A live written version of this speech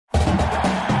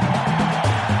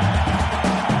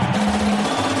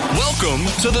Welcome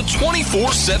to the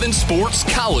 24/7 Sports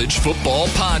College Football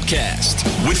Podcast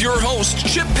with your hosts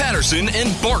Chip Patterson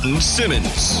and Barton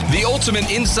Simmons. The ultimate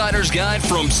insider's guide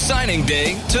from signing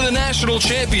day to the national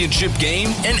championship game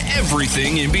and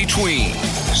everything in between.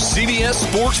 CBS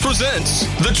Sports presents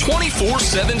the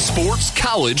 24/7 Sports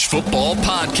College Football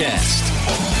Podcast.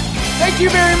 Thank you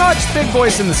very much, big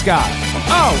voice in the sky.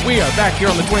 Oh, we are back here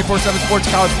on the 24/7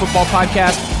 Sports College Football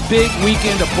Podcast. Big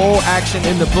weekend of bowl action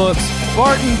in the books.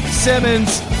 Barton,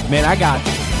 Simmons, man, I got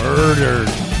murdered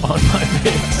on my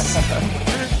picks.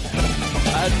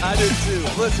 I did too.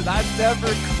 Listen, I never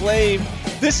claimed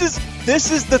this is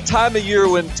the time of year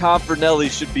when Tom Fernelli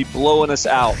should be blowing us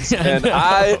out, and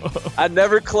I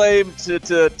never claimed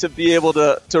to be able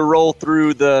to roll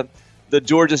through the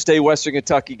Georgia State Western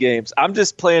Kentucky games. I'm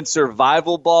just playing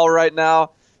survival ball right now,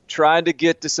 trying to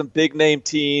get to some big name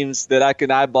teams that I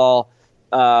can eyeball.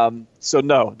 So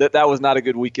no, that was not a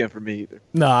good weekend for me either.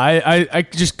 No, I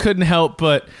just couldn't help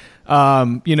but,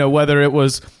 whether it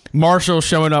was Marshall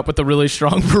showing up with a really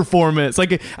strong performance,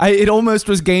 like it almost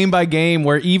was game by game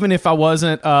where even if I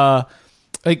wasn't,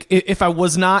 if I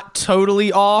was not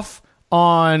totally off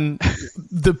on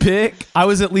the pick, I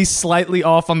was at least slightly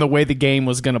off on the way the game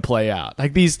was going to play out.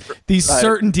 Like these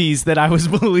certainties that I was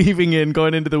believing in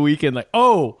going into the weekend, like,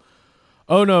 oh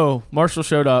no, Marshall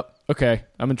showed up. Okay,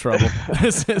 I'm in trouble.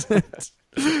 This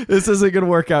isn't going to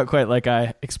work out quite like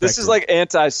I expected. This is like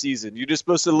anti-season. You're just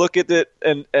supposed to look at it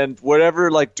and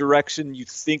whatever like direction you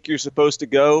think you're supposed to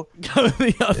go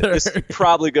the other.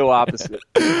 Probably go opposite.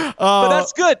 But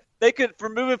that's good. They could,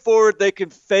 from moving forward, they can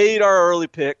fade our early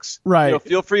picks. Right.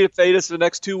 Feel free to fade us for the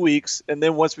next 2 weeks, and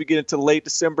then once we get into late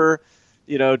December,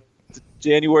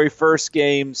 January 1st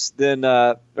games, then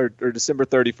or December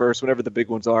 31st, whenever the big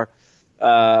ones are.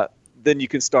 Then you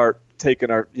can start taking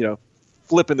our,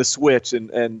 flipping the switch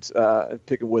and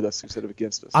picking with us instead of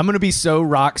against us. I'm going to be so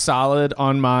rock solid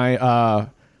on my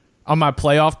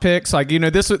playoff picks. Like,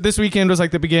 this weekend was like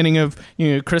the beginning of,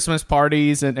 Christmas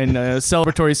parties and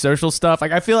celebratory social stuff.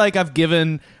 Like, I feel like I've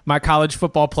given my college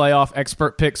football playoff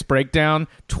expert picks breakdown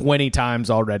 20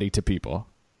 times already to people.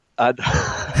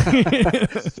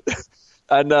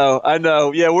 I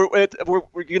know. Yeah, we're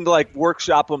going to like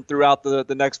workshop them throughout the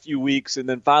next few weeks, and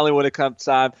then finally when it comes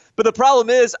time. But the problem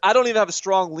is, I don't even have a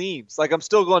strong leans. Like I'm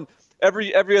still going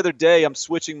every other day. I'm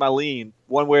switching my lean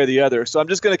one way or the other. So I'm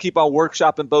just going to keep on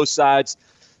workshopping both sides,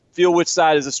 feel which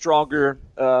side is a stronger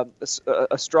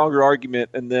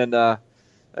argument, and then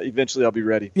eventually I'll be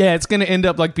ready. Yeah, it's going to end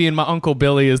up like being my Uncle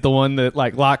Billy is the one that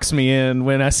like locks me in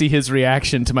when I see his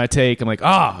reaction to my take. I'm like,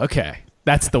 okay.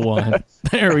 That's the one.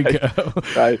 There we go.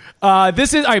 Right.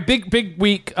 This is a big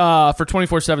week for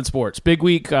 24/7 Sports. Big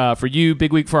week for you.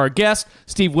 Big week for our guest,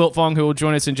 Steve Wiltfong, who will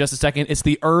join us in just a second. It's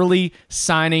the early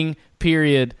signing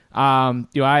period.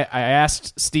 I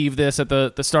asked Steve this at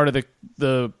the start of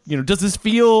the does this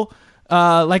feel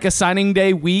like a signing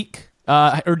day week,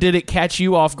 or did it catch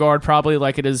you off guard? Probably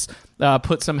like it has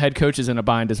put some head coaches in a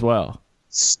bind as well.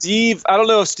 Steve, I don't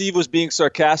know if Steve was being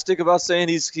sarcastic about saying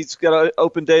he's got an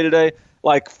open day today.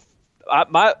 Like,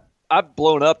 I've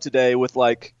blown up today with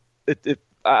like,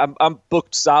 I'm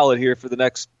booked solid here for the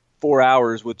next 4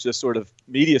 hours with just sort of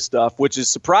media stuff, which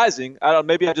is surprising.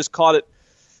 Maybe I just caught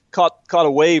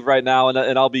a wave right now,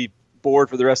 and I'll be bored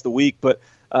for the rest of the week. But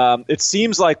it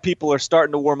seems like people are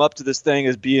starting to warm up to this thing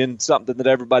as being something that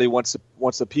everybody wants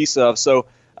a piece of. So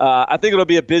I think it'll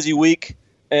be a busy week,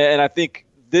 and I think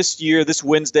this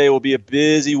Wednesday will be a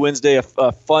busy Wednesday,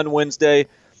 a fun Wednesday.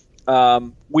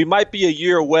 We might be a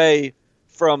year away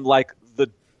from like the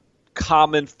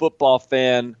common football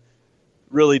fan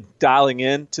really dialing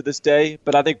in to this day,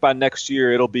 but I think by next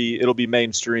year it'll be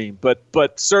mainstream.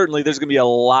 But certainly there's going to be a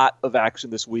lot of action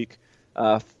this week,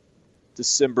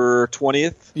 December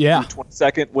 20th,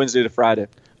 22nd, Wednesday to Friday.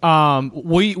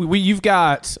 You've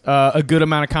got a good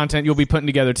amount of content you'll be putting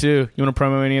together too. You want to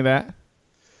promo any of that?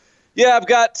 Yeah, I've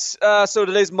got so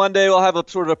today's Monday. We'll have a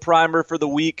sort of a primer for the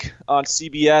week on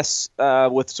CBS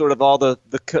with sort of all the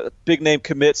big name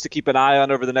commits to keep an eye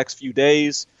on over the next few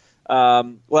days.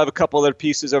 We'll have a couple other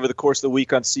pieces over the course of the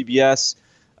week on CBS.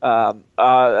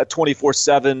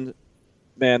 24/7,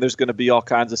 man, there's going to be all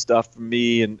kinds of stuff from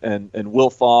me and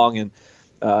Wiltfong and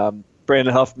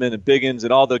Brandon Huffman and Biggins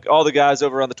and all the guys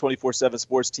over on the 24/7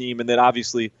 Sports team, and then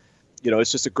obviously.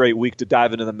 It's just a great week to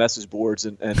dive into the message boards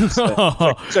and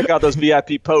check out those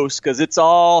VIP posts because it's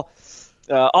all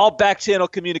back channel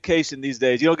communication these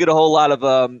days. You don't get a whole lot of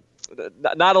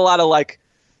not a lot of like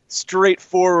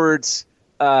straightforward,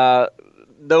 no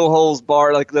holes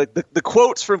barred. Like the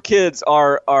quotes from kids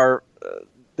are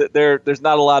there's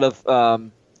not a lot of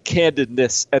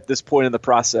candidness at this point in the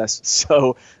process.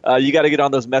 So you got to get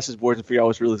on those message boards and figure out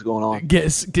what's really going on.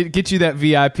 Get you that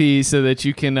VIP so that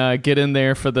you can get in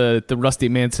there for the Rusty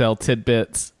Mansell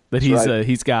tidbits that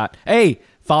he's got. Hey,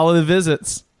 follow the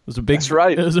visits. That's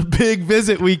right. It was a big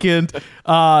visit weekend.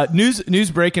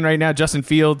 News breaking right now. Justin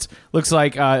Fields looks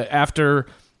like after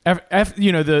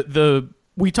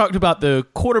we talked about the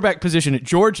quarterback position at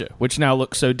Georgia, which now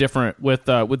looks so different with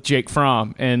Jake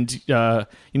Fromm, and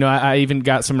I even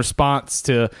got some response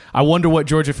to, I wonder what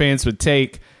Georgia fans would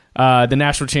take, the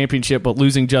national championship, but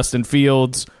losing Justin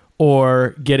Fields,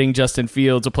 or getting Justin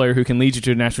Fields, a player who can lead you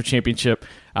to a national championship.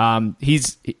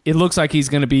 It looks like he's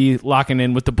going to be locking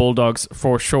in with the Bulldogs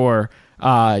for sure.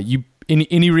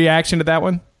 Any reaction to that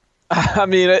one? I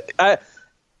mean,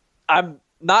 I'm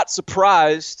not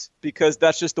surprised, because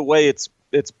that's just the way it's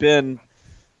been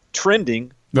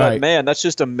trending. But right. Man, that's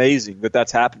just amazing that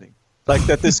that's happening. Like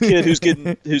that this kid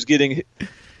who's getting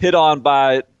hit on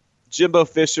by Jimbo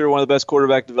Fisher, one of the best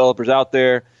quarterback developers out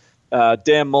there.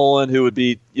 Dan Mullen, who would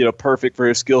be perfect for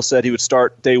his skill set. He would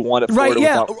start day one at Florida. Right,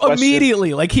 yeah, without question.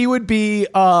 Immediately. Like he would be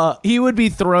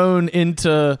thrown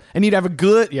into, and he'd have a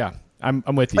good, yeah. I'm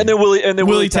with you. And then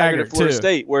Willie Taggart at Florida too.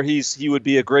 State, where he would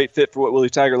be a great fit for what Willie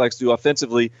Taggart likes to do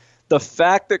offensively. The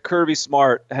fact that Kirby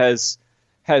Smart has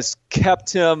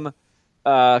kept him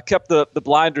kept the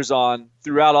blinders on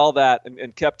throughout all that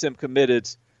and kept him committed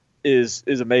is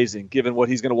amazing, given what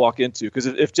he's going to walk into. Because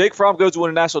if Jake Fromm goes to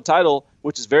win a national title,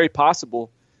 which is very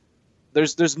possible,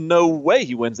 there's no way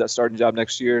he wins that starting job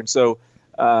next year. And so,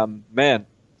 man,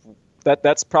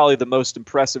 that's probably the most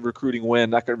impressive recruiting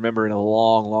win I can remember in a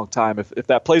long, long time. If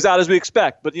that plays out as we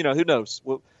expect, but who knows?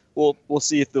 We'll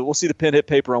see we'll see the pen hit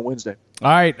paper on Wednesday. All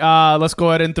right, let's go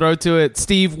ahead and throw to it.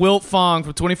 Steve Wiltfong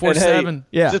from 24/7.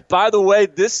 Yeah. Just by the way,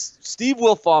 this Steve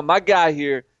Wiltfong, my guy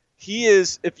here, he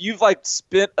is. If you've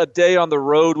spent a day on the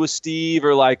road with Steve,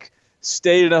 or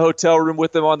stayed in a hotel room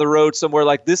with him on the road somewhere,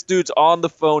 this dude's on the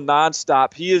phone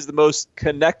nonstop. He is the most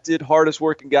connected, hardest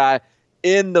working guy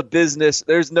in the business.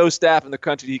 There's no staff in the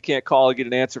country he can't call and get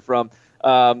an answer from.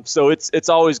 So it's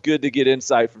always good to get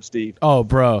insight from Steve. Oh,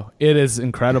 bro, it is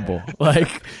incredible.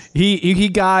 He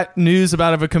got news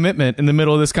about a commitment in the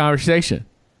middle of this conversation.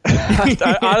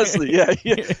 Honestly, yeah.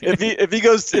 If he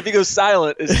goes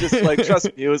silent, it's just trust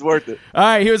me, it was worth it. All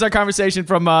right, here's our conversation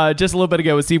from just a little bit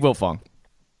ago with Steve Wiltfong.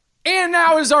 And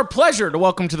now it is our pleasure to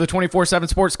welcome to the 24/7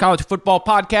 Sports College Football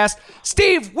Podcast,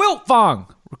 Steve Wiltfong,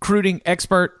 recruiting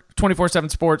expert, 24/7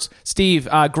 Sports. Steve,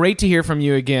 great to hear from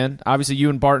you again. Obviously, you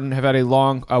and Barton have had a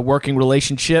long working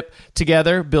relationship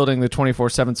together, building the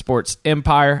 24/7 Sports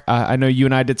empire. I know you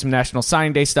and I did some National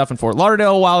Signing Day stuff in Fort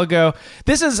Lauderdale a while ago.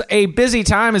 This is a busy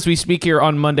time as we speak here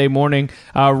on Monday morning,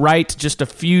 right just a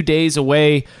few days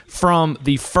away from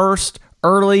the first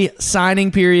early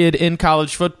signing period in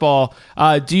college football.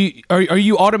 Are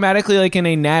you automatically in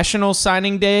a national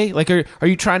signing day? Are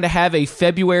you trying to have a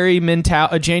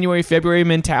January, February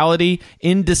mentality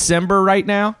in December right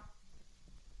now?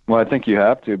 Well, I think you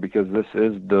have to, because this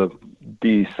is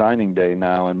the signing day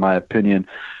now, in my opinion.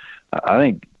 I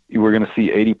think we're going to see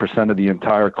 80% of the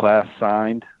entire class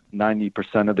signed,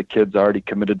 90% of the kids already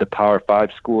committed to Power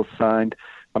 5 schools signed.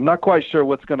 I'm not quite sure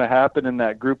what's going to happen in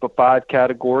that group of 5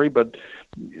 category, but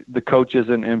the coaches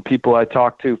and people I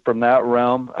talk to from that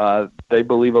realm, they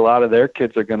believe a lot of their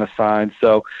kids are going to sign.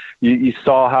 So you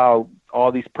saw how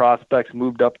all these prospects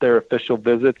moved up their official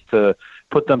visits to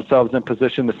put themselves in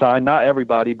position to sign. Not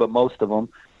everybody, but most of them.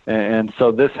 And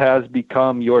so this has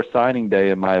become your signing day,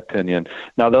 in my opinion.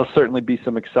 Now, there'll certainly be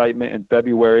some excitement in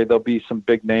February. There'll be some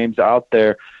big names out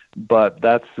there, but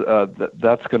that's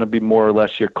going to be more or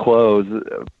less your close.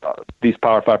 These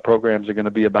Power 5 programs are going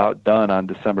to be about done on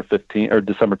December 15th or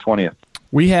December 20th.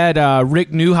 We had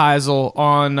Rick Neuheisel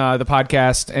on the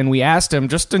podcast, and we asked him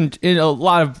just in a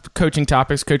lot of coaching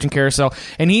topics, coaching carousel,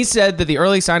 and he said that the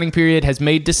early signing period has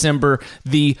made December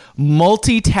the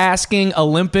multitasking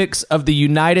Olympics of the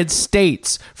United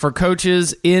States for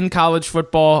coaches in college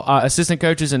football, assistant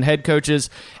coaches and head coaches.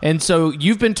 And so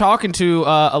you've been talking to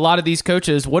a lot of these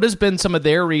coaches. What has been some of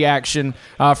their reaction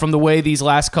from the way these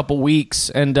last couple weeks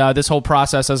and this whole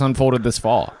process has unfolded this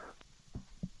fall?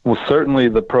 Well, certainly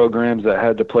the programs that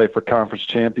had to play for conference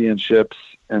championships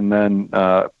and then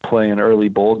play in early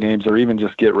bowl games, or even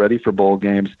just get ready for bowl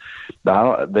games,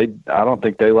 I don't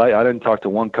think they like. I didn't talk to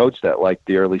one coach that liked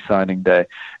the early signing day.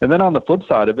 And then on the flip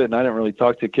side of it, and I didn't really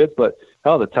talk to kids, but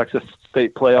hell, the Texas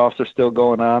State playoffs are still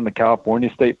going on. The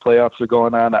California State playoffs are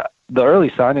going on. The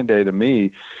early signing day, to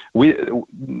me,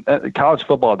 college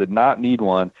football did not need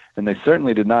one, and they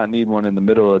certainly did not need one in the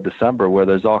middle of December, where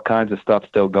there's all kinds of stuff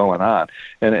still going on.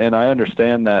 And I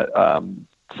understand that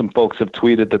some folks have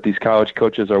tweeted that these college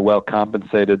coaches are well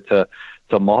compensated to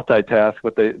multitask,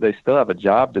 but they still have a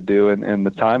job to do, and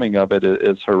the timing of it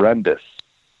is horrendous.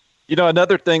 You know,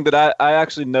 another thing that I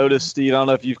actually noticed, Steve, I don't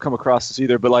know if you've come across this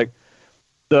either, but like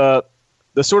the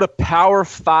sort of Power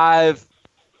 5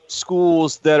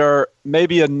 schools that are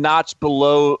maybe a notch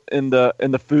below in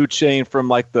the food chain from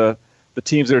like the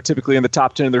teams that are typically in the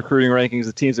top 10 of the recruiting rankings,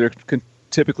 the teams that are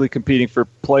typically competing for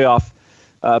playoff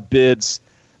bids,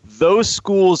 those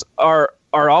schools are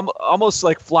almost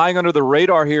like flying under the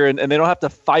radar here, and they don't have to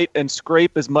fight and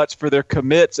scrape as much for their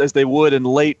commits as they would in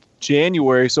late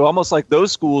January. So almost like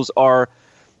those schools are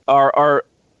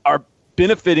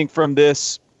benefiting from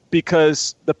this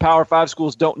because the Power 5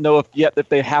 schools don't know if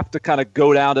they have to kind of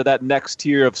go down to that next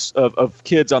tier of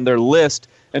kids on their list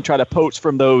and try to poach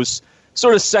from those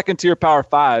sort of second-tier Power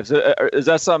 5s. Is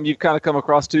that something you've kind of come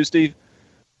across too, Steve?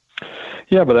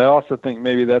 Yeah, but I also think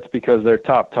maybe that's because their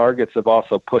top targets have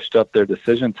also pushed up their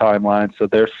decision timeline, so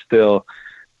they're still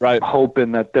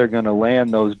hoping that they're going to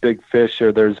land those big fish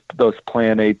or there's those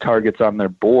Plan A targets on their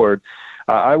board.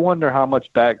 I wonder how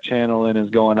much back channeling is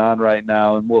going on right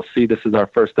now, and we'll see. This is our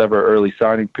first ever early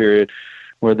signing period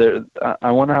where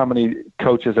I wonder how many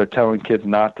coaches are telling kids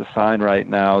not to sign right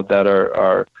now that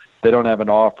are they don't have an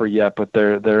offer yet, but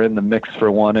they're in the mix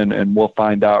for one, and we'll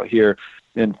find out here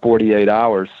in 48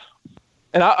 hours.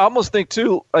 And I almost think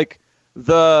too, like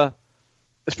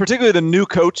it's particularly the new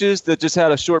coaches that just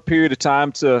had a short period of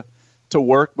time to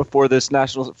work before this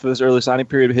early signing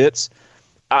period hits.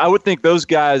 I would think those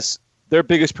guys, their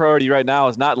biggest priority right now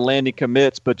is not landing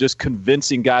commits, but just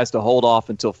convincing guys to hold off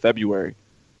until February.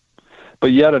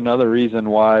 But yet another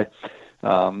reason why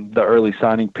the early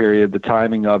signing period, the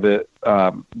timing of it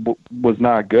was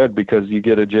not good, because you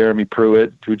get a Jeremy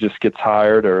Pruitt who just gets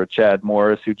hired or a Chad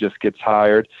Morris who just gets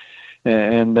hired,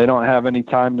 and they don't have any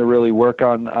time to really work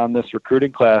on this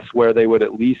recruiting class where they would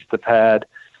at least have had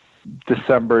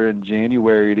December and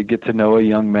January to get to know a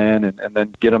young man and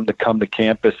then get them to come to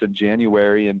campus in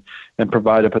January and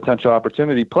provide a potential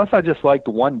opportunity. Plus, I just liked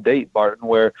one date, Barton,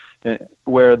 where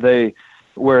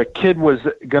a kid was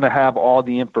going to have all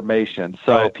the information.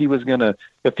 So if he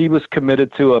was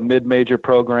committed to a mid-major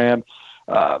program,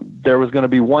 there was going to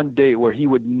be one date where he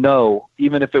would know,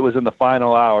 even if it was in the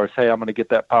final hours, hey, I'm going to get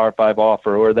that Power 5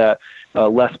 offer, or that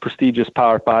less prestigious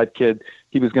Power 5 kid,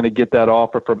 he was going to get that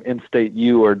offer from In-State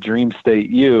U or Dream State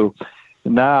U.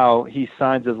 Now he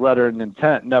signs his letter of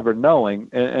intent, never knowing.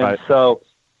 And so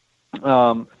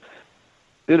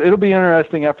it'll be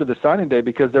interesting after the signing day,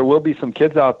 because there will be some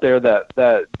kids out there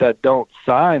that don't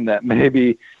sign, that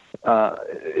maybe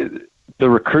their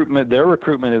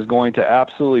recruitment is going to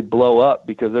absolutely blow up,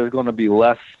 because there's going to be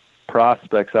less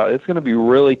prospects out. It's going to be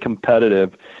really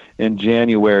competitive in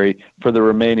January for the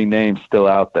remaining names still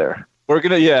out there.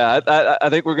 I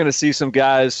think we're gonna see some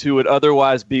guys who would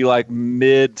otherwise be like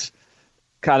mid,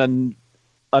 kind of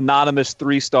anonymous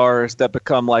 3-stars that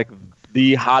become like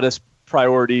the hottest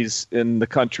priorities in the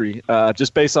country,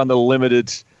 just based on the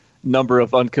limited number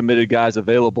of uncommitted guys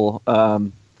available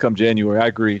come January. I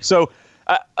agree. So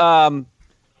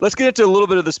let's get into a little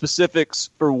bit of the specifics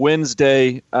for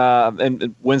Wednesday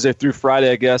and Wednesday through Friday,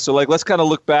 I guess. So let's kind of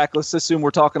look back. Let's assume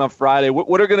we're talking on Friday.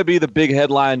 What are going to be the big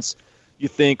headlines, you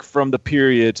think, from the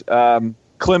period?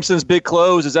 Clemson's big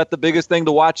close, is that the biggest thing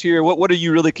to watch here? What are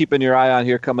you really keeping your eye on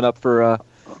here coming up for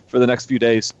the next few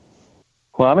days?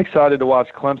 Well, I'm excited to watch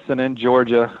Clemson and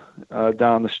Georgia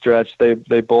down the stretch.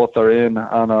 They both are in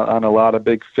on a lot of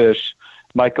big fish.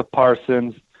 Micah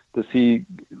Parsons, does he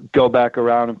go back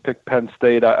around and pick Penn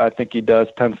State? I think he does.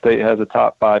 Penn State has a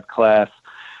top 5 class.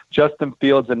 Justin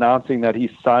Fields announcing that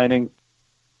he's signing.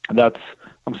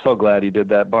 I'm so glad he did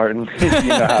that, Barton. You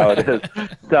know how it is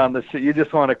down the street. You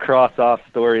just want to cross off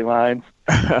storylines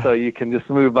so you can just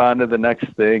move on to the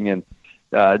next thing. And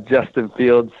Justin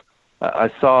Fields, I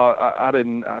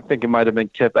think it might have been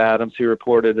Kip Adams who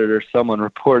reported it, or someone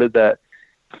reported that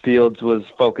Fields was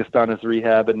focused on his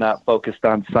rehab and not focused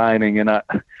on signing. And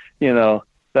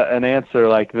an answer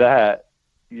like that,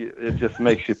 it just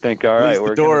makes you think, all right,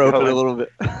 we're door open a little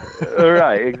bit.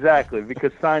 Right, exactly,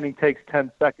 because signing takes 10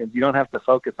 seconds. You don't have to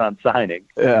focus on signing,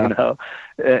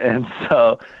 And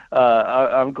so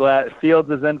I'm glad Fields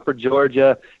is in for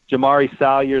Georgia. Jamari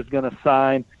Salyer is going to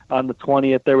sign on the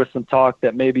 20th. There was some talk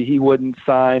that maybe he wouldn't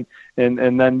sign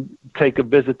and then take a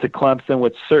visit to Clemson,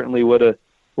 which certainly would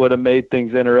have made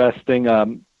things interesting.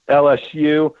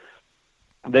 LSU,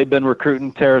 they've been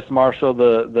recruiting Terrace Marshall,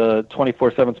 the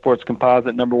 24/7 Sports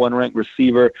Composite #1 ranked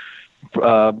receiver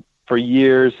for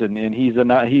years, and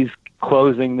he's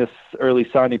closing this early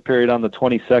signing period on the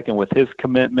 22nd with his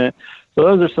commitment. So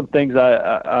those are some things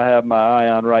I have my eye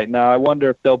on right now. I wonder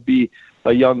if there'll be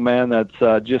a young man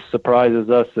that's just surprises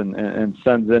us and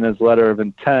sends in his letter of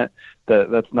intent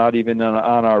that's not even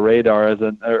on our radar as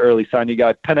an early signing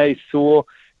guy. Penei Sewell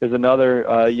is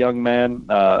another young man,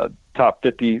 top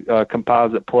 50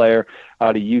 composite player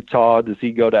out of Utah. Does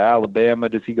he go to Alabama?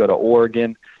 Does he go to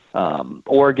Oregon?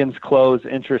 Oregon's close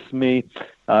interests me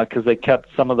because they kept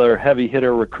some of their heavy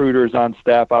hitter recruiters on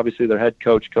staff. Obviously, their head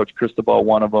coach, Coach Cristobal,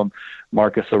 one of them,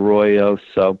 Marcus Arroyo.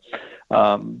 So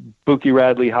Buki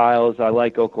Radley-Hiles, I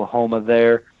like Oklahoma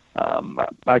there.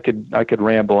 I could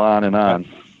ramble on and on.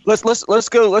 Let's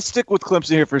go. Let's stick with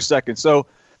Clemson here for a second. So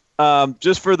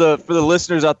just for the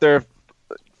listeners out there,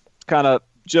 kind of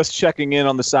just checking in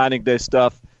on the signing day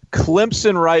stuff.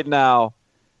 Clemson right now,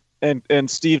 and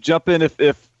Steve, jump in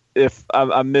if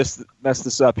I messed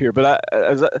this up here. But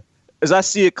as I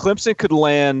see it, Clemson could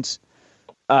land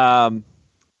Jamari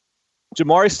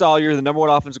Salyer, the number one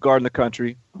offensive guard in the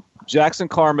country, Jackson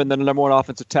Carman, the number one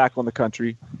offensive tackle in the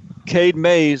country, Cade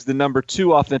Mays, the number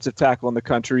 2 offensive tackle in the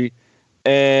country,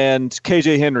 and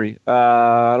KJ Henry.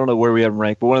 I don't know where we have him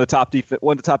ranked, but one of the top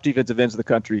defensive ends of the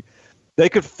country. They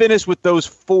could finish with those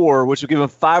 4, which would give them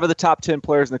 5 of the top 10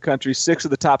 players in the country, 6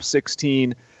 of the top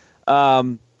 16.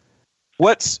 How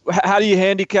do you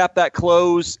handicap that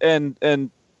close? And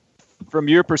from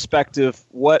your perspective,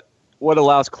 what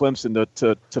allows Clemson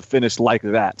to finish like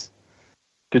that?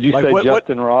 Did you say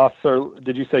Justin Ross or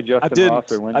did you say Justin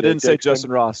Ross or Lindsey I didn't say Dixon?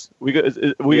 Justin Ross. We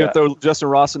gonna throw Justin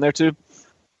Ross in there too?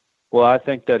 Well, I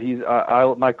think that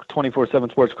my 24/7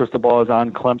 Sports crystal ball is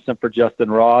on Clemson for Justin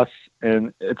Ross,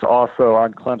 and it's also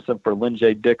on Clemson for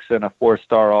Lindsey Dixon, a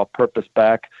 4-star all-purpose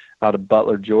back out of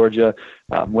Butler, Georgia.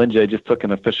 Lindsey just took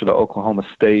an official to Oklahoma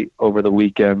State over the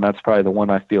weekend. That's probably the one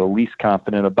I feel least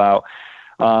confident about.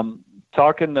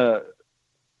 Talking to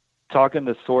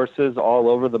sources all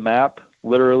over the map,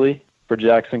 literally, for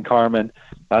Jackson Carman,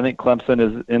 I think Clemson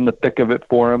is in the thick of it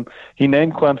for him. He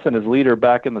named Clemson his leader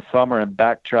back in the summer and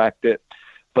backtracked it.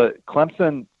 But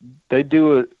Clemson, they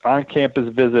do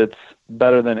on-campus visits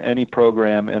better than any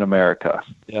program in America.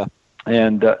 Yeah.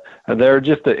 And they're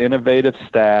just an innovative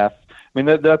staff. I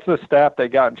mean, that's the staff that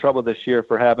got in trouble this year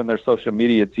for having their social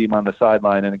media team on the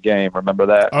sideline in a game. Remember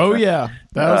that? Oh, yeah.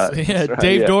 That was, right,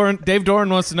 Dave Doran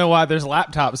wants to know why there's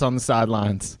laptops on the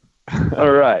sidelines.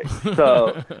 All right.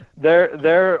 So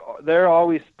they're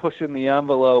always pushing the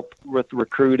envelope with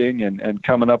recruiting and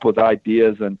coming up with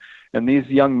ideas, and these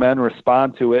young men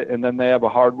respond to it, and then they have a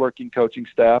hardworking coaching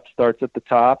staff, starts at the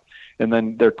top, and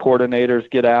then their coordinators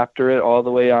get after it all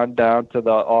the way on down to the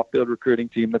off-field recruiting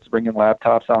team that's bringing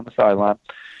laptops on the sideline.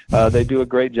 They do a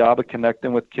great job of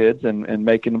connecting with kids and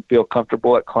making them feel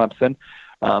comfortable at Clemson.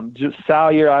 Just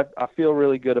Salyer, I feel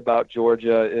really good about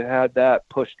Georgia. It had that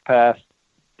pushed past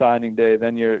signing day,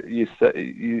 then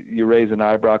you raise an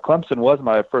eyebrow. Clemson was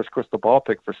my first crystal ball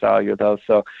pick for Salyer, though,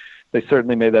 so they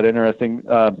certainly made that interesting.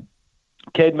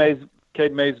 Cade Mays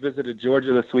visited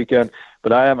Georgia this weekend,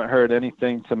 but I haven't heard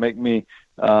anything to make me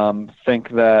think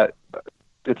that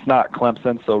it's not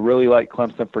Clemson. So really like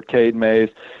Clemson for Cade Mays,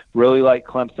 really like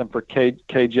Clemson for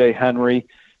KJ Henry,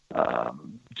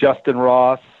 Justin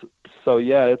Ross. So,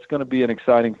 yeah, it's going to be an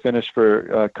exciting finish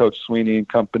for Coach Sweeney and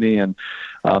company. And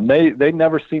they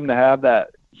never seem to have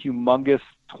that humongous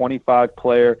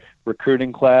 25-player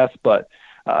recruiting class, but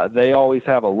they always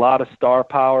have a lot of star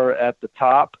power at the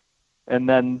top. And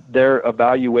then their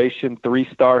evaluation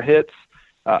 3-star hits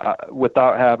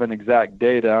without having exact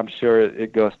data. I'm sure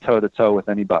it goes toe-to-toe with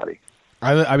anybody.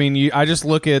 I mean, I just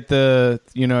look at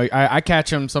I catch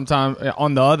them sometimes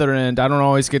on the other end. I don't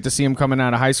always get to see them coming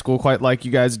out of high school quite like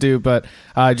you guys do, but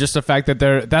just the fact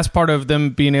that that's part of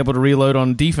them being able to reload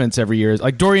on defense every year.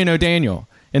 Like Dorian O'Daniel.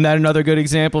 Isn't that another good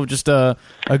example of just a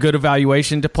good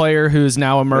evaluation to player who's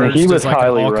now emerged? He was as like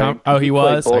highly ranked. He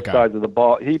was? Both sides of the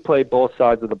ball. He played both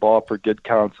sides of the ball for Good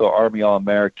Counsel, Army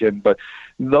All-American. But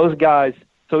those guys,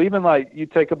 so even like you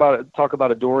talk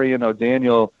about a Dorian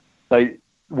O'Daniel, like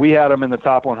we had him in the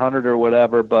top 100 or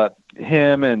whatever, but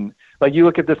him and like you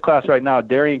look at this class right now,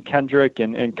 Darian Kendrick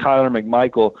and Kyler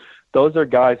McMichael, those are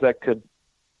guys that could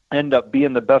end up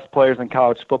being the best players in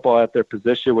college football at their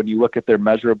position when you look at their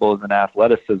measurables and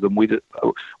athleticism.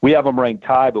 We have them ranked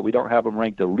high, but we don't have them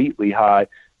ranked elitely high.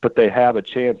 but they have a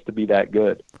chance to be that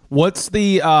good. What's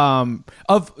the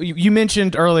you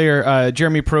mentioned earlier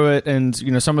Jeremy Pruitt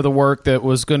and some of the work that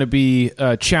was going to be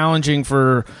challenging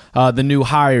for the new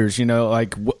hires.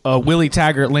 Like Willie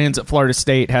Taggart lands at Florida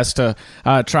State, has to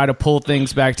try to pull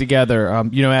things back together.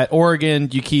 At Oregon,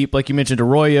 you keep, like you mentioned,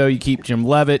 Arroyo, you keep Jim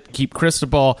Leavitt, keep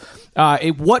Cristobal.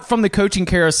 What from the coaching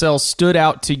carousel stood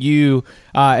out to you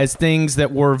as things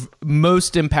that were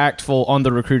most impactful on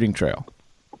the recruiting trail?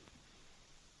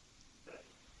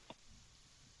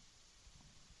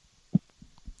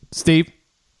 Steve?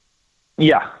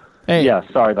 Yeah. Hey. Yeah,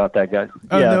 sorry about that, guys.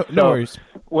 Oh, yeah, no worries.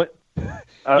 What?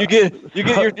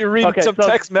 You're reading some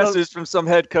text message from some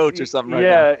head coach or something right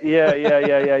now.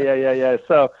 Yeah.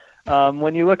 So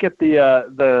when you look at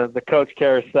the coach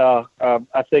carousel,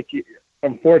 I think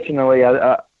unfortunately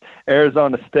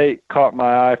Arizona State caught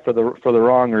my eye for the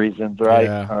wrong reasons, right?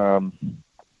 Yeah.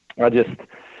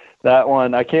 That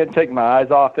one, I can't take my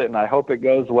eyes off it, and I hope it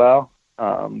goes well.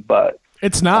 But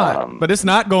it's not, but it's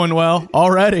not going well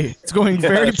already. It's going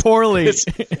very poorly.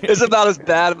 It's about as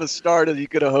bad of a start as you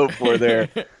could have hoped for there.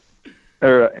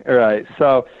 All right.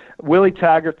 So Willie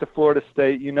Taggart to Florida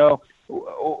State,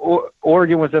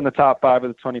 Oregon was in the top 5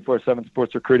 of the 24/7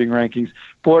 sports recruiting rankings.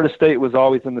 Florida State was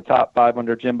always in the top 5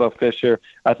 under Jimbo Fisher.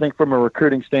 I think from a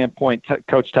recruiting standpoint,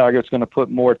 Coach Taggart's going to put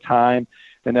more time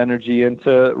and energy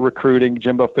into recruiting.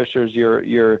 Jimbo Fisher's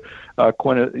your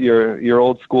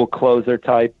old school closer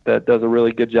type that does a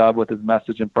really good job with his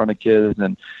message in front of kids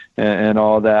and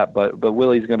all that. But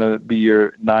Willie's going to be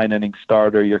your 9-inning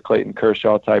starter, your Clayton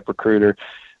Kershaw type recruiter.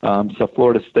 So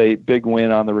Florida State, big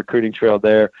win on the recruiting trail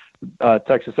there.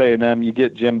 Texas A&M, you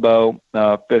get Jimbo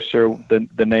Fisher,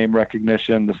 the name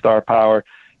recognition, the star power.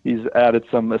 He's added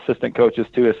some assistant coaches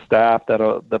to his staff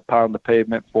that'll pound the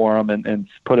pavement for him and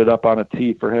put it up on a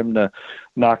tee for him to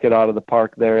knock it out of the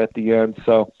park there at the end.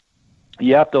 So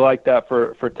you have to like that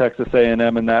for Texas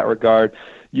A&M in that regard.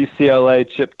 UCLA,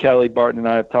 Chip Kelly, Barton and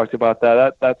I have talked about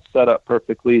that. That's set up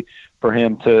perfectly for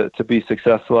him to be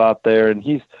successful out there. And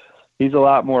he's a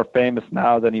lot more famous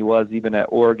now than he was even at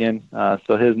Oregon.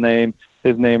 So his name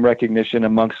recognition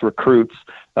amongst recruits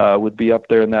would be up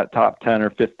there in that top 10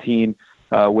 or 15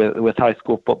 with high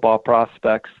school football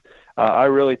prospects. I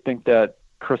really think that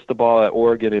Cristobal at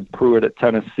Oregon and Pruitt at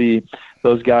Tennessee,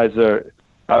 those guys are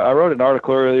 – I wrote an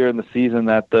article earlier in the season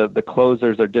that the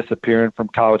closers are disappearing from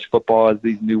college football as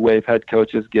these new wave head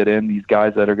coaches get in, these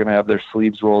guys that are going to have their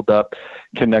sleeves rolled up,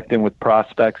 connecting with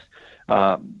prospects.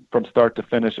 From start to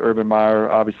finish, Urban Meyer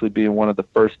obviously being one of the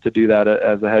first to do that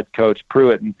as a head coach.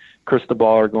 Pruitt and Cristobal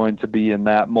are going to be in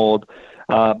that mold.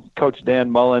 Coach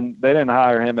Dan Mullen, they didn't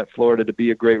hire him at Florida to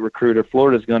be a great recruiter.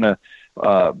 Florida's going to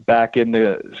back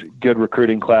into good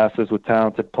recruiting classes with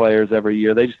talented players every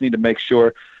year. They just need to make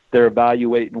sure they're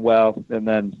evaluating well, and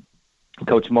then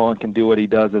Coach Mullen can do what he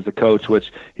does as a coach,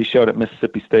 which he showed at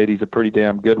Mississippi State. He's a pretty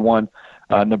damn good one.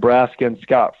 Nebraska and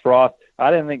Scott Frost,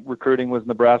 I didn't think recruiting was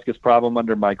Nebraska's problem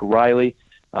under Mike Riley.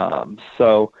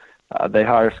 So they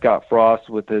hire Scott Frost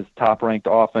with his top-ranked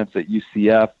offense at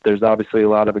UCF. There's obviously a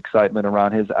lot of excitement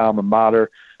around his alma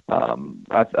mater.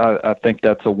 I think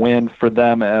that's a win for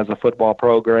them as a football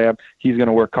program. He's going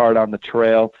to work hard on the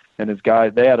trail. And his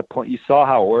guys, they had a point. You saw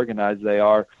how organized they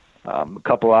are. A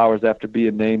couple hours after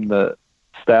being named the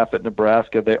staff at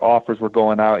Nebraska, the offers were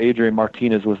going out. Adrian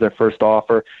Martinez was their first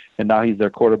offer, and now he's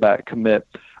their quarterback commit.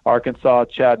 Arkansas,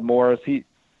 Chad Morris, he's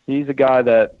a guy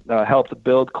that helped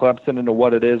build Clemson into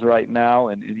what it is right now,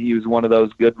 and he was one of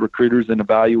those good recruiters and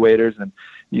evaluators. And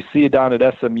you see it down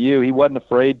at SMU. He wasn't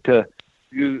afraid to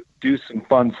do some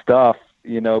fun stuff,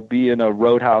 be in a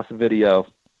Roadhouse video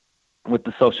with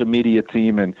the social media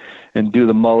team and do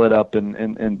the mullet up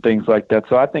and things like that.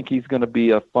 So I think he's going to be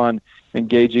a fun,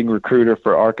 engaging recruiter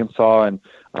for Arkansas, and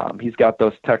he's got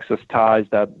those Texas ties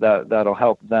that'll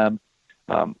help them.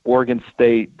 Oregon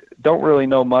State, don't really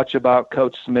know much about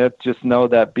Coach Smith, just know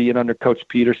that being under Coach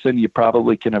Peterson, you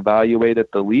probably can evaluate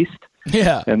at the least.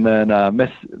 Yeah. And then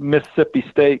Mississippi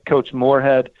State, Coach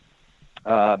Moorhead,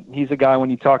 he's a guy when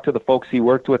you talk to the folks he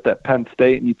worked with at Penn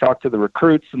State and you talk to the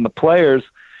recruits and the players,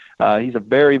 he's a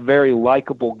very, very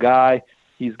likable guy.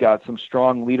 He's got some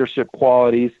strong leadership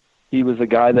qualities. He was a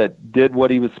guy that did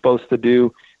what he was supposed to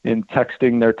do in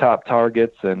texting their top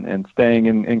targets and staying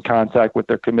in contact with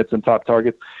their commits and top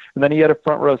targets. And then he had a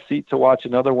front row seat to watch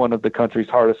another one of the country's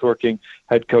hardest working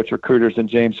head coach recruiters in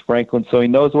James Franklin. So he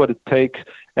knows what it takes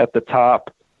at the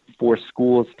top for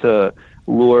schools to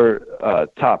lure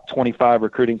top 25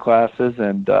 recruiting classes,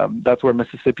 and that's where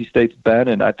Mississippi State's been,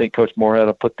 and I think Coach Moorhead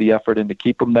will put the effort in to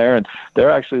keep them there, and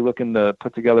they're actually looking to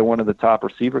put together one of the top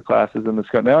receiver classes in this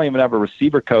country. They don't even have a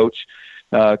receiver coach,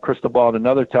 crystal-balled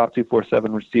another top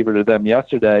 247 receiver to them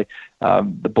yesterday.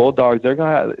 The Bulldogs, they're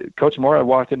going to Coach Moore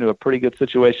walked into a pretty good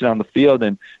situation on the field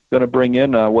and going to bring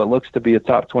in what looks to be a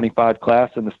top 25 class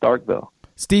in the Starkville.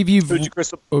 Steve, Who'd you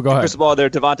crystal ball there?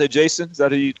 Devontae Jason? Is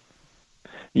that who you?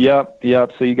 Yep.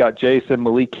 So you got Jason,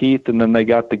 Malik Heath, and then they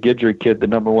got the Guidry kid, the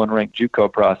number 1 ranked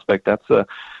JUCO prospect. Those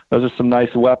are some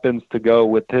nice weapons to go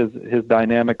with his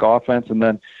dynamic offense, and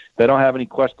then they don't have any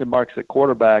question marks at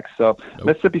quarterback. So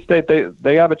Mississippi State,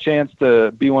 they have a chance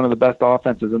to be one of the best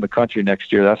offenses in the country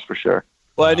next year. That's for sure.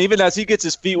 Well, and even as he gets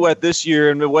his feet wet this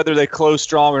year, and whether they close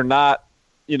strong or not,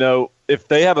 if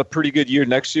they have a pretty good year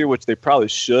next year, which they probably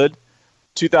should,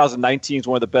 2019 is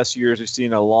one of the best years we've seen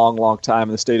in a long, long time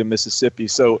in the state of Mississippi.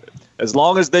 So as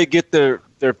long as they get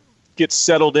get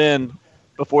settled in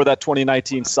before that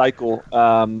 2019 cycle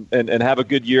and have a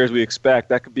good year as we expect,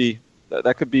 that could be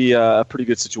a pretty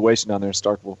good situation down there in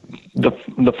Starkville.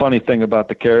 The funny thing about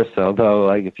the carousel, though,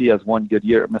 like if he has one good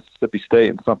year at Mississippi State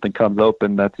and something comes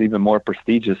open that's even more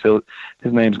prestigious,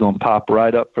 his name's going to pop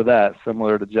right up for that,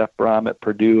 similar to Jeff Brom at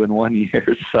Purdue in 1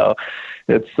 year. So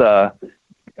it's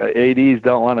ADs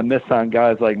don't want to miss on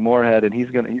guys like Moorhead, and he's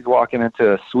walking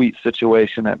into a sweet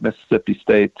situation at Mississippi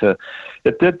State.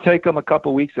 It did take him a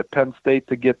couple weeks at Penn State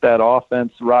to get that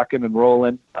offense rocking and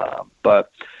rolling, but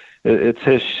it's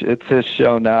his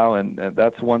show now, and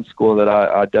that's one school that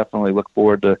I definitely look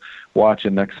forward to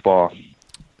watching next fall.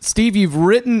 Steve,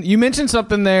 you mentioned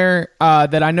something there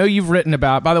that I know you've written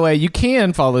about. By the way, you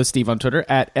can follow Steve on Twitter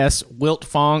at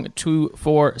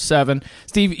swiltfong247.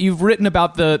 Steve, you've written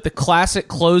about the classic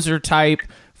closer type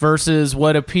versus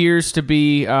what appears to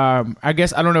be, I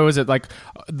guess, I don't know, is it like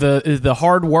the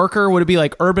hard worker? Would it be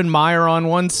like Urban Meyer on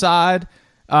one side?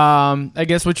 I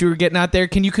guess what you were getting at there.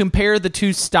 Can you compare the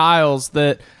two styles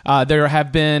that there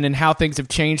have been and how things have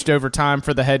changed over time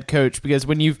for the head coach? Because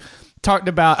when you've talked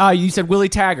about, you said Willie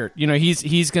Taggart,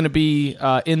 he's going to be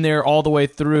in there all the way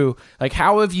through. Like,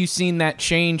 how have you seen that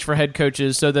change for head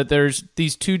coaches so that there's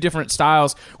these two different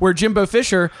styles where Jimbo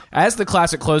Fisher, as the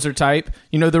classic closer type,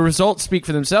 the results speak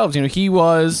for themselves. He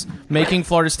was making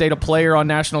Florida State a player on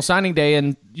National Signing Day,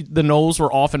 and the Noles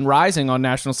were often rising on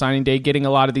National Signing Day, getting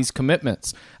a lot of these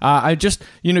commitments. I just,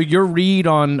 your read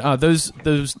on those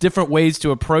different ways to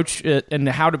approach it and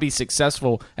how to be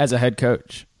successful as a head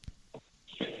coach.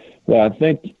 Yeah, I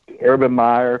think Urban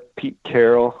Meyer, Pete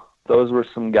Carroll, those were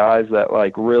some guys that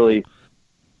really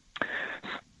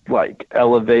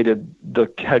elevated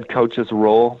the head coach's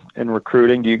role in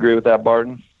recruiting. Do you agree with that,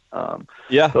 Barton?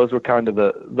 Yeah. Those were kind of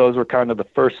the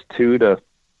first two to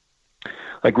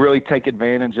really take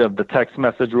advantage of the text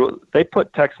message rule. They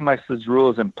put text message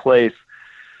rules in place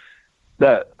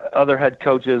that other head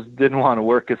coaches didn't want to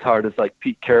work as hard as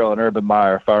Pete Carroll and Urban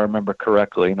Meyer, if I remember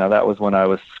correctly. Now, that was when I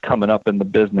was coming up in the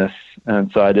business,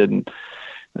 and so I didn't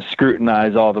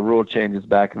scrutinize all the rule changes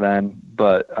back then.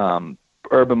 But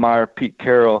Urban Meyer, Pete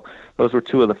Carroll, those were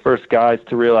two of the first guys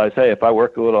to realize, hey, if I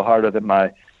work a little harder than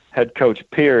my head coach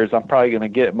peers, I'm probably going to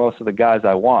get most of the guys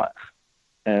I want.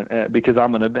 And because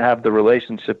I'm going to have the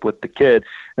relationship with the kid.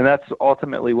 And that's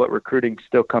ultimately what recruiting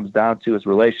still comes down to, is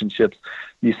relationships.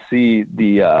 You see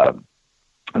all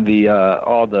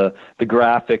the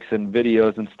graphics and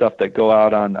videos and stuff that go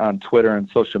out on Twitter and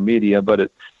social media, but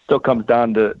it still comes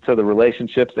down to the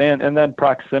relationships and then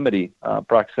proximity.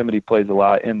 Proximity plays a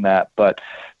lot in that. But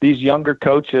these younger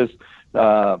coaches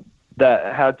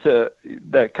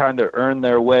that kind of earn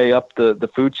their way up the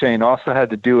food chain also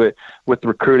had to do it with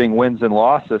recruiting wins and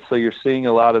losses. So you're seeing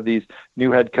a lot of these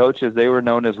new head coaches. They were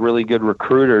known as really good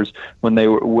recruiters when they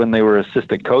were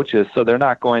assistant coaches. So they're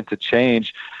not going to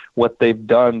change what they've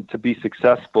done to be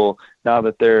successful now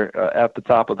that they're at the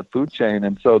top of the food chain.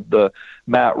 And so the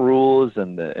Matt Rules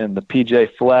and the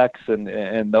PJ Flex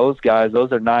and those guys,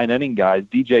 those are 9-inning guys.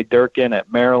 DJ Durkin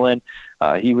at Maryland,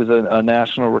 he was a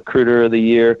national recruiter of the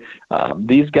year.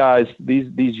 These guys,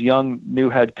 these young new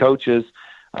head coaches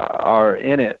are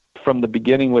in it from the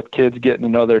beginning with kids, getting to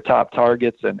know their top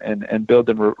targets and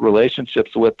building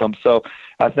relationships with them. So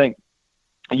I think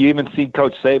you even see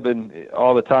Coach Saban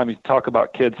all the time. You talk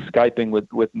about kids Skyping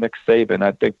with Nick Saban.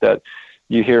 I think that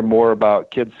you hear more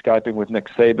about kids Skyping with Nick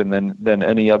Saban than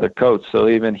any other coach. So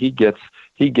even he gets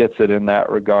it in that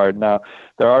regard. Now,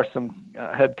 there are some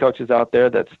head coaches out there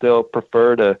that still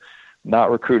prefer to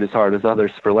not recruit as hard as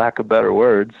others, for lack of better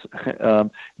words,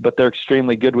 but they're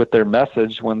extremely good with their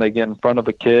message when they get in front of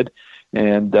a kid,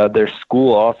 and their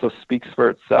school also speaks for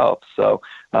itself. So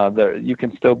you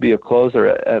can still be a closer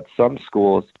at some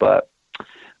schools, but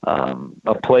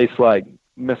a place like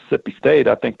Mississippi State,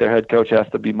 I think their head coach has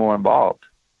to be more involved.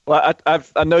 Well,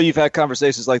 I know you've had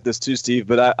conversations like this too, Steve,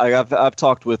 but I've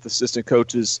talked with assistant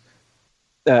coaches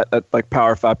at like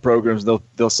Power 5 programs.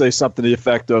 They'll say something to the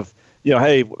effect of,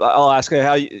 hey, I'll ask,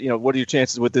 hey, what are your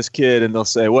chances with this kid? And they'll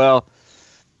say, well,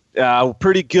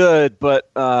 pretty good, but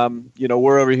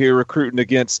we're over here recruiting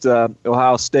against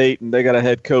Ohio State, and they got a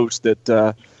head coach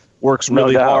that works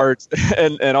really hard,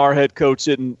 and our head coach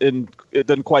it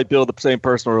doesn't quite build the same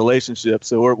personal relationship,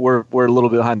 so we're a little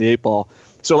bit behind the eight ball.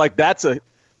 So like that's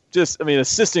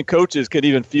assistant coaches can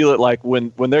even feel it, like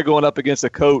when they're going up against a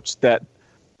coach that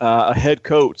a head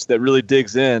coach that really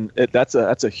digs in. That's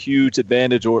a huge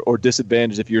advantage or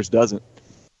disadvantage if yours doesn't.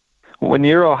 When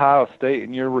you're Ohio State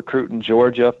and you're recruiting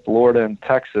Georgia, Florida, and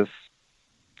Texas,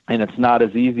 and it's not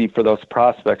as easy for those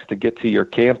prospects to get to your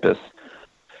campus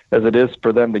as it is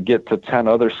for them to get to 10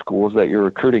 other schools that you're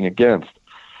recruiting against,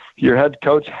 your head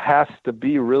coach has to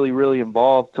be really, really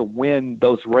involved to win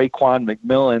those Raekwon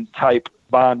McMillan type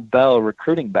Von Bell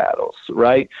recruiting battles,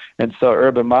 right? And so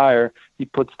Urban Meyer, he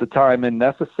puts the time in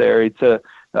necessary to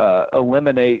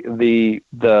eliminate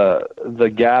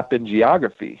the gap in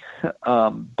geography.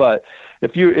 But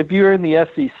if you're in the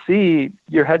SEC,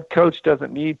 your head coach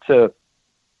doesn't need to.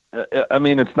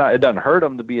 It doesn't hurt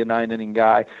him to be a 9-inning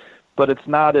guy, but it's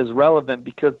not as relevant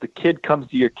because the kid comes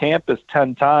to your campus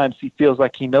 10 times. He feels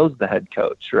like he knows the head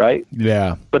coach, right?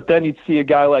 Yeah. But then you'd see a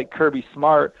guy like Kirby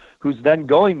Smart, who's then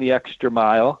going the extra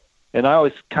mile. And I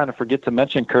always kind of forget to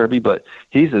mention Kirby, but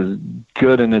he's as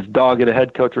good and as dogged a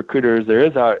head coach recruiter as there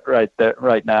is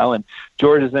right now. And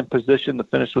Georgia's in position to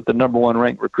finish with the number 1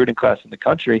 ranked recruiting class in the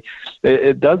country.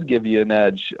 It does give you an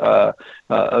edge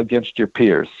against your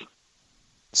peers.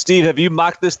 Steve, have you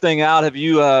mocked this thing out? Have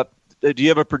you? Do you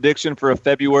have a prediction for a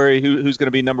February who's going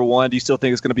to be number 1? Do you still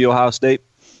think it's going to be Ohio State?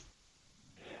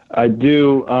 I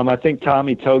do. I think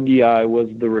Tommy Togiai was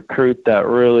the recruit that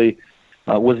really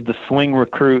was the swing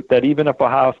recruit that even if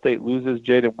Ohio State loses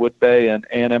Jaden Woodbay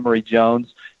and Emory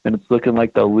Jones, and it's looking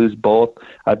like they'll lose both,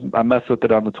 I mess with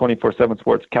it on the 24/7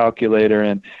 Sports calculator,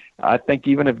 and I think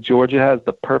even if Georgia has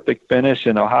the perfect finish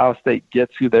and Ohio State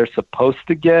gets who they're supposed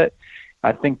to get,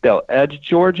 I think they'll edge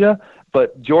Georgia.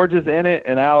 But Georgia's in it,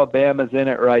 and Alabama's in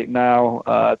it right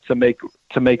now to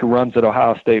make runs at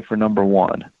Ohio State for number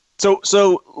 1.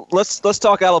 So let's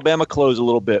talk Alabama close a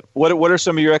little bit. What are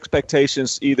some of your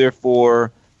expectations either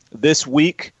for this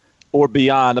week or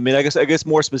beyond? I mean, I guess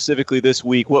more specifically this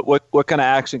week. What kind of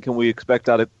action can we expect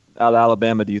out of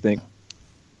Alabama, do you think?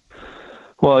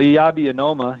 Well, Yabi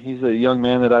Anoma, he's a young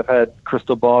man that I've had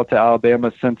crystal ball to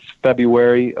Alabama since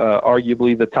February,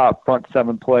 arguably the top front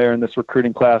 7 player in this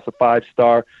recruiting class, a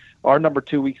 5-star. Our number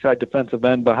 2 weak side defensive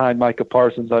end behind Micah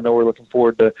Parsons. I know we're looking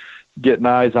forward to getting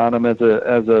eyes on him as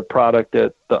a product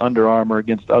at the Under Armour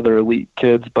against other elite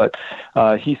kids, but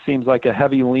he seems like a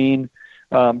heavy lean.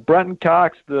 Brenton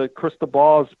Cox, the crystal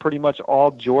ball is pretty much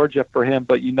all Georgia for him,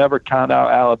 but you never count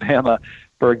out Alabama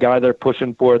for a guy they're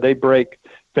pushing for. They break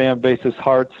fan bases'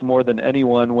 hearts more than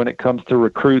anyone when it comes to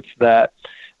recruits that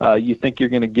you think you're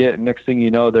going to get. And next thing you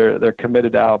know, they're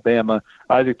committed to Alabama.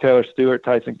 Isaac Taylor-Stewart,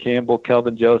 Tyson Campbell,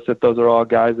 Kelvin Joseph, those are all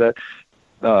guys that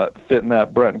fit in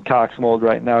that Brenton Cox mold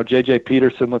right now. J.J.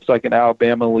 Peterson looks like an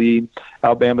Alabama lead.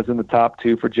 Alabama's in the top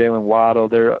 2 for Jalen Waddle.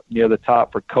 They're near the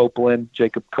top for Copeland,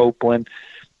 Jacob Copeland.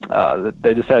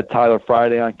 They just had Tyler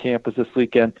Friday on campus this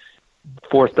weekend.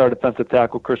 4-star defensive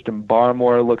tackle Christian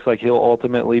Barmore looks like he'll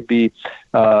ultimately be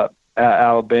at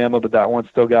Alabama, but that one's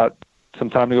still got some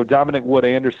time to go. Dominic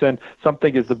Wood-Anderson, some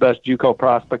think is the best JUCO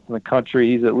prospect in the country.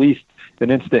 He's at least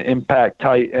an instant impact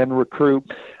tight end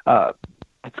recruit.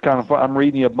 It's kind of fun. I'm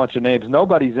reading you a bunch of names.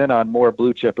 Nobody's in on more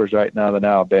blue chippers right now than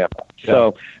Alabama. Yeah.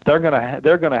 So they're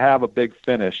gonna have a big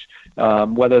finish,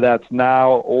 whether that's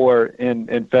now or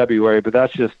in February. But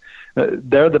that's just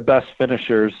they're the best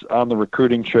finishers on the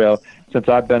recruiting trail since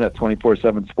I've been at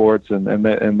 24/7 Sports, and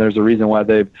there's a reason why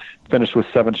they've finished with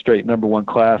 7 straight number 1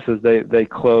 classes. They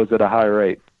close at a high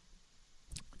rate.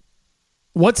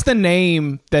 What's the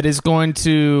name that is going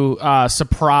to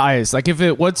surprise? Like,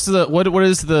 what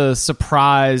is the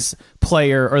surprise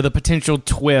player or the potential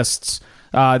twists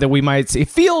that we might see? It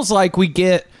feels like we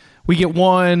get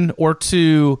 1 or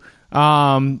 2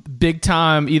 big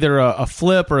time, either a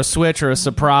flip or a switch or a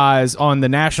surprise on the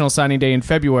National Signing Day in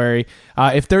February.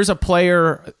 If there's a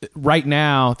player right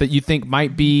now that you think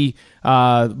might be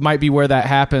where that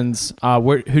happens,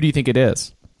 who do you think it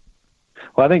is?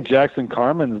 Well, I think Jackson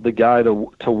Carman's the guy to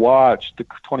watch. The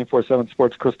 24/7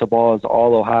 Sports crystal ball is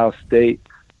all Ohio State.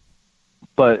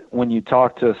 But when you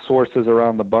talk to sources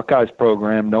around the Buckeyes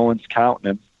program, no one's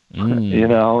counting him,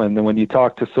 and then when you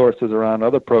talk to sources around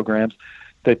other programs,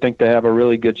 they think they have a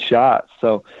really good shot.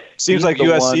 So seems like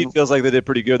USC feels like they did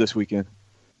pretty good this weekend.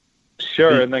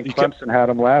 Sure, and then Clemson had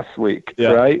them last week,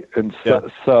 right? And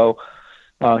so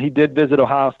He did visit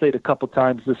Ohio State a couple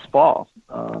times this fall,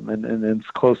 and it's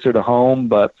closer to home,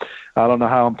 but I don't know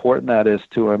how important that is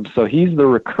to him. So he's the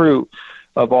recruit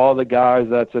of all the guys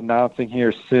that's announcing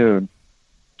here soon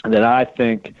that I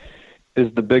think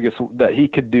is the biggest, that he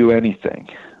could do anything,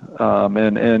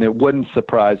 and it wouldn't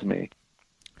surprise me.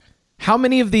 How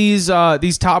many of these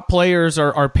top players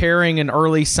are pairing an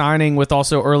early signing with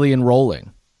also early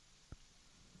enrolling?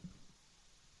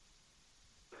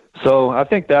 So I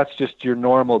think that's just your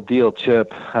normal deal,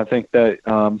 Chip. I think that,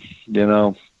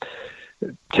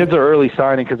 kids are early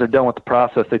signing because they're done with the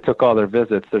process. They took all their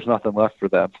visits. There's nothing left for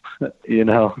them,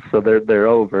 so they're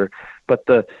over.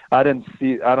 But I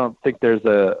don't think there's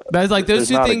a. But it's like those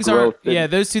two things aren't. Yeah,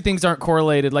 those two things aren't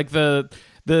correlated. Like the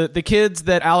kids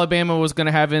that Alabama was going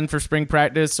to have in for spring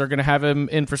practice are going to have him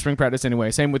in for spring practice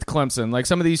anyway. Same with Clemson. Like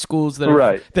some of these schools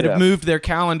that have moved their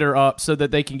calendar up so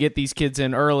that they can get these kids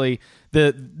in early.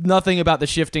 Nothing about the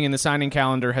shifting in the signing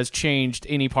calendar has changed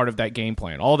any part of that game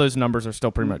plan. All those numbers are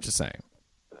still pretty much the same.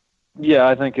 Yeah,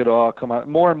 I think it'll all come out.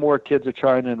 More and more kids are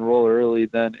trying to enroll early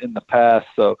than in the past,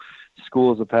 so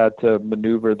schools have had to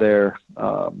maneuver their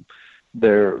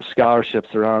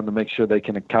scholarships around to make sure they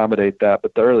can accommodate that.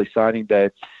 But the early signing day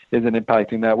isn't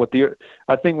impacting that.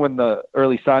 I think when the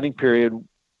early signing period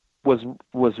was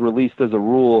released as a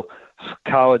rule,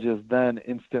 colleges then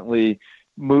instantly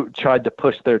tried to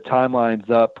push their timelines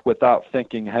up without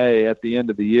thinking, hey, at the end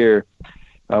of the year,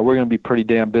 we're going to be pretty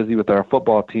damn busy with our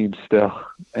football team still.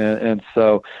 And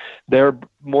so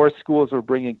more schools were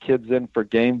bringing kids in for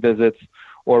game visits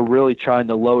or really trying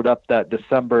to load up that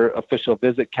December official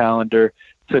visit calendar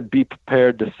to be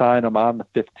prepared to sign them on the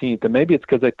 15th. And maybe it's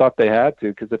because they thought they had to,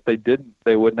 because if they didn't,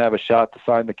 they wouldn't have a shot to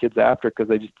sign the kids after because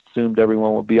they just assumed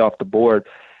everyone would be off the board.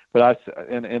 But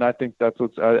I think that's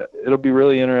it'll be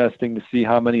really interesting to see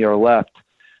how many are left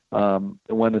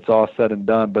when it's all said and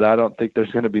done. But I don't think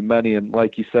there's going to be many. And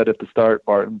like you said at the start,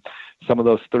 Barton, some of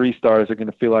those 3 stars are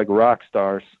going to feel like rock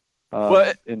stars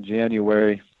in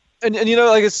January. And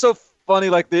it's so funny.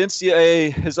 Like the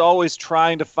NCAA is always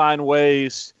trying to find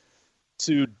ways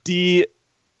to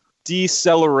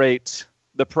decelerate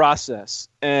the process,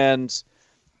 and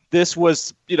this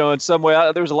was, in some way,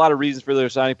 there was a lot of reasons for their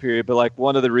signing period, but like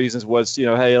one of the reasons was,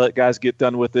 hey, let guys get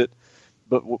done with it,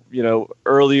 but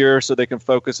earlier so they can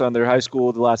focus on their high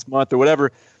school the last month or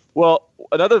whatever. Well,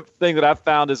 another thing that I've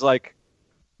found is like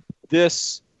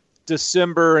this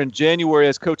December and January,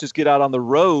 as coaches get out on the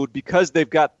road, because they've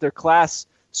got their class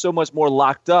so much more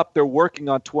locked up, they're working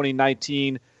on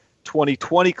 2019,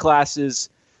 2020 classes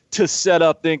to set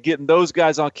up, then getting those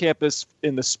guys on campus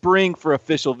in the spring for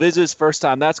official visits. First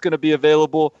time that's going to be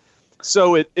available.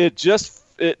 So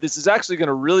this is actually going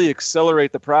to really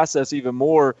accelerate the process even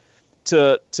more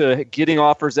to getting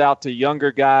offers out to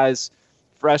younger guys,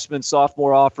 freshman,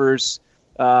 sophomore offers,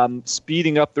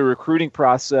 speeding up the recruiting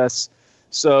process.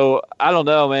 So I don't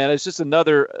know, man. It's just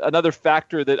another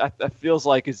factor that I feels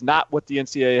like is not what the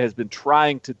NCAA has been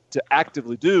trying to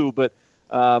actively do, but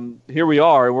here we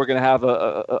are, and we're going to have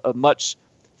a much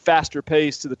faster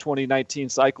pace to the 2019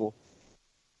 cycle.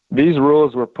 These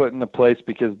rules were put into place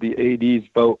because the ADs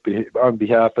vote on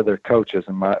behalf of their coaches,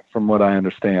 from what I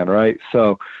understand, right?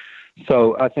 So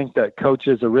I think that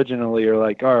coaches originally are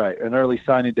like, all right, an early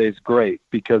signing day is great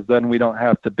because then we don't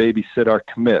have to babysit our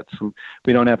commits.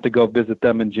 We don't have to go visit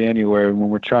them in January when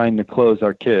we're trying to close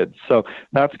our kids. So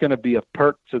that's going to be a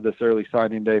perk to this early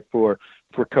signing day for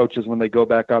coaches when they go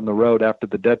back on the road after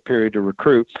the dead period to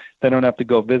recruit. They don't have to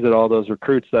go visit all those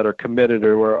recruits that are committed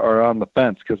or are on the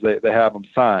fence because they have them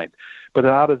signed. But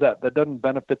how does that doesn't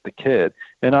benefit the kid?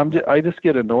 And I just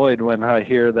get annoyed when I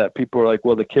hear that people are like,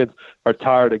 well, the kids are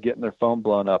tired of getting their phone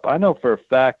blown up. I know for a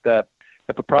fact that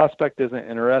if a prospect isn't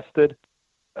interested,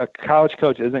 a college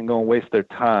coach isn't going to waste their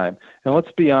time. And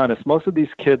let's be honest, most of these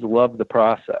kids love the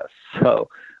process. So,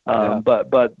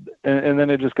 but then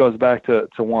it just goes back to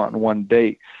wanting one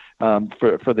date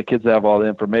for the kids to have all the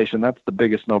information. That's the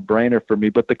biggest no-brainer for me.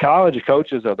 But the college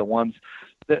coaches are the ones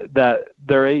that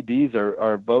their ADs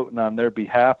are voting on their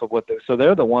behalf of so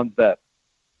they're the ones that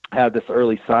had this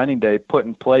early signing day put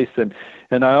in place. And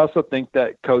I also think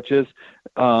that coaches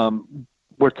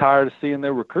were tired of seeing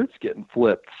their recruits getting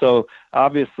flipped. So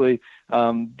obviously,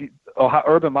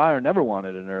 Urban Meyer never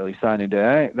wanted an early signing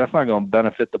day. That's not going to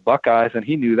benefit the Buckeyes, and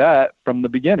he knew that from the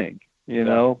beginning,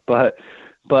 But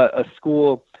a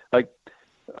school like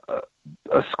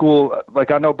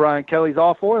I know Brian Kelly's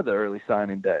all for the early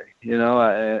signing day,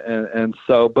 and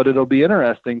so, but it'll be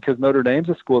interesting because Notre Dame's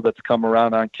a school that's come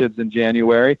around on kids in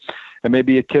January, and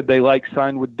maybe a kid they like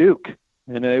signed with Duke,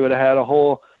 and they would have had a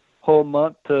whole whole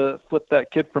month to flip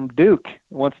that kid from Duke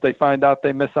once they find out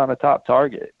they miss on a top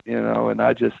target, and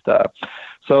I just,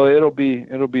 so it'll be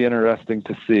interesting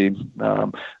to see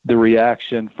the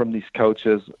reaction from these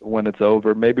coaches when it's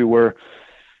over. Maybe we're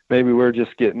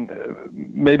just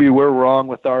maybe we're wrong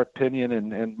with our opinion,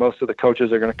 and most of the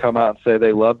coaches are going to come out and say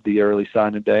they love the early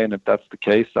signing day. And if that's the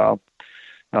case,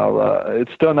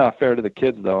 it's still not fair to the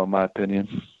kids though, in my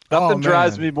opinion. Nothing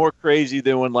drives me more crazy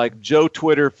than when like Joe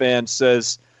Twitter fan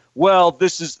says, well,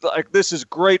 this is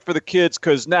great for the kids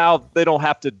because now they don't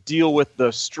have to deal with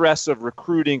the stress of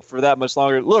recruiting for that much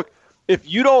longer. Look,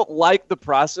 if you don't like the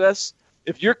process,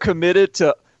 if you're committed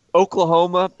to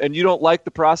Oklahoma and you don't like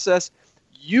the process,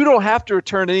 you don't have to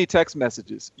return any text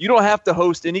messages. You don't have to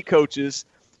host any coaches.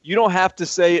 You don't have to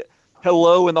say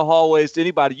hello in the hallways to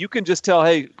anybody. You can just tell,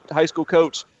 hey, high school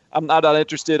coach, I'm not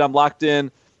interested. I'm locked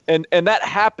in. And that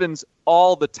happens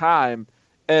all the time.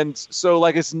 And so,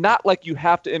 like, it's not like you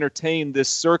have to entertain this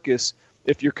circus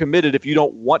if you're committed, if you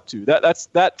don't want to. That's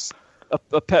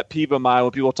a pet peeve of mine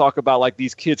when people talk about, like,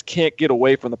 these kids can't get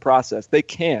away from the process. They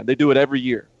can. They do it every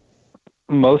year.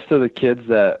 Most of the kids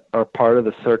that are part of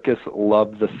the circus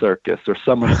love the circus, or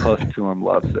someone close to them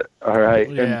loves it. All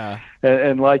right. Yeah.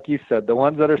 And like you said, the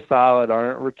ones that are solid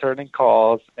aren't returning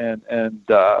calls, and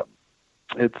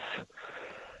it's,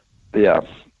 yeah.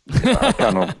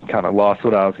 I kind of lost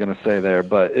what I was going to say there,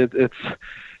 but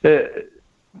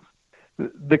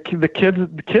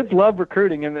the kids love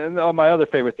recruiting, and my other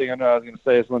favorite thing I know I was going to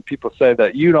say is when people say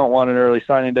that you don't want an early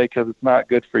signing day because it's not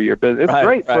good for your business. It's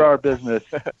great for our business.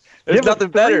 There's nothing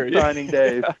better. Signing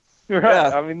days. Right.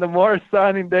 Yeah. I mean, the more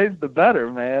signing days, the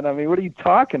better, man. I mean, what are you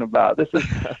talking about? This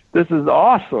is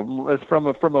awesome. It's from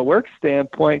a work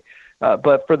standpoint.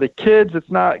 But for the kids, it's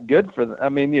not good for them. I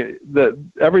mean,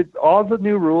 all the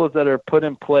new rules that are put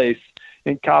in place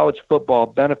in college football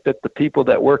benefit the people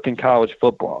that work in college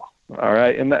football. All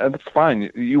right, and that's fine.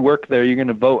 You work there, you're going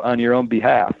to vote on your own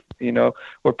behalf.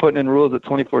 We're putting in rules at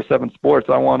 24/7 Sports.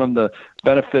 I want them to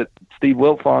benefit Steve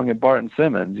Wiltfong and Barton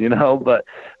Simmons.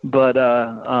 But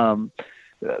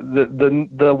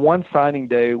the one signing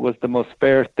day was the most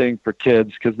fair thing for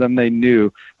kids, because then they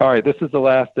knew, all right, this is the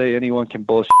last day anyone can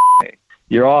bullshit me.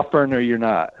 You're offering or you're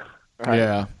not. Right?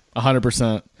 Yeah,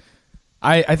 100%.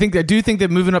 I think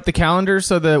that moving up the calendar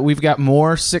so that we've got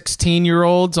more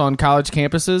 16-year-olds on college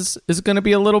campuses is going to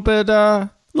be a little bit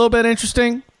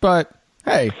interesting. But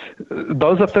hey,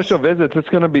 those official visits, it's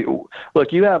going to be.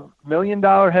 Look, you have $1 million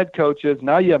head coaches.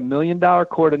 Now you have $1 million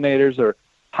coordinators or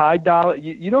high dollar.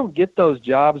 You don't get those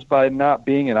jobs by not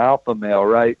being an alpha male,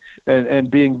 right?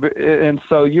 And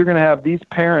so you're going to have these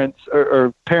parents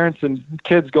or parents and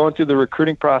kids going through the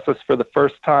recruiting process for the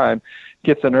first time,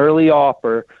 gets an early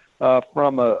offer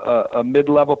from a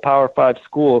mid-level Power 5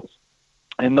 school,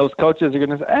 and those coaches are going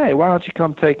to say, hey, why don't you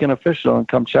come take an official and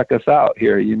come check us out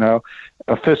here?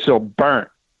 Official burnt.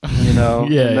 Yeah,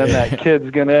 and then that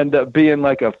kid's going to end up being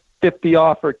like a 50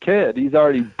 offer kid. He's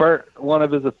already burnt one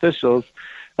of his officials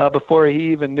before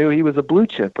he even knew he was a blue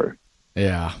chipper.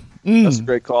 Yeah. That's a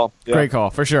great call. Yeah. Great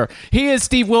call, for sure. He is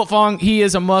Steve Wiltfong. He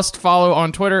is a must-follow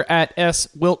on Twitter at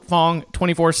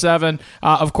 @SWiltfong247.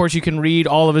 Of course, you can read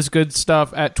all of his good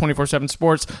stuff at 24/7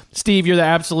 Sports. Steve, you're the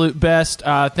absolute best.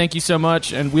 Thank you so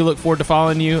much, and we look forward to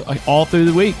following you all through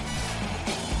the week.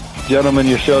 Gentlemen,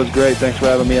 your show is great. Thanks for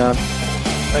having me on.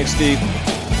 Thanks, Steve.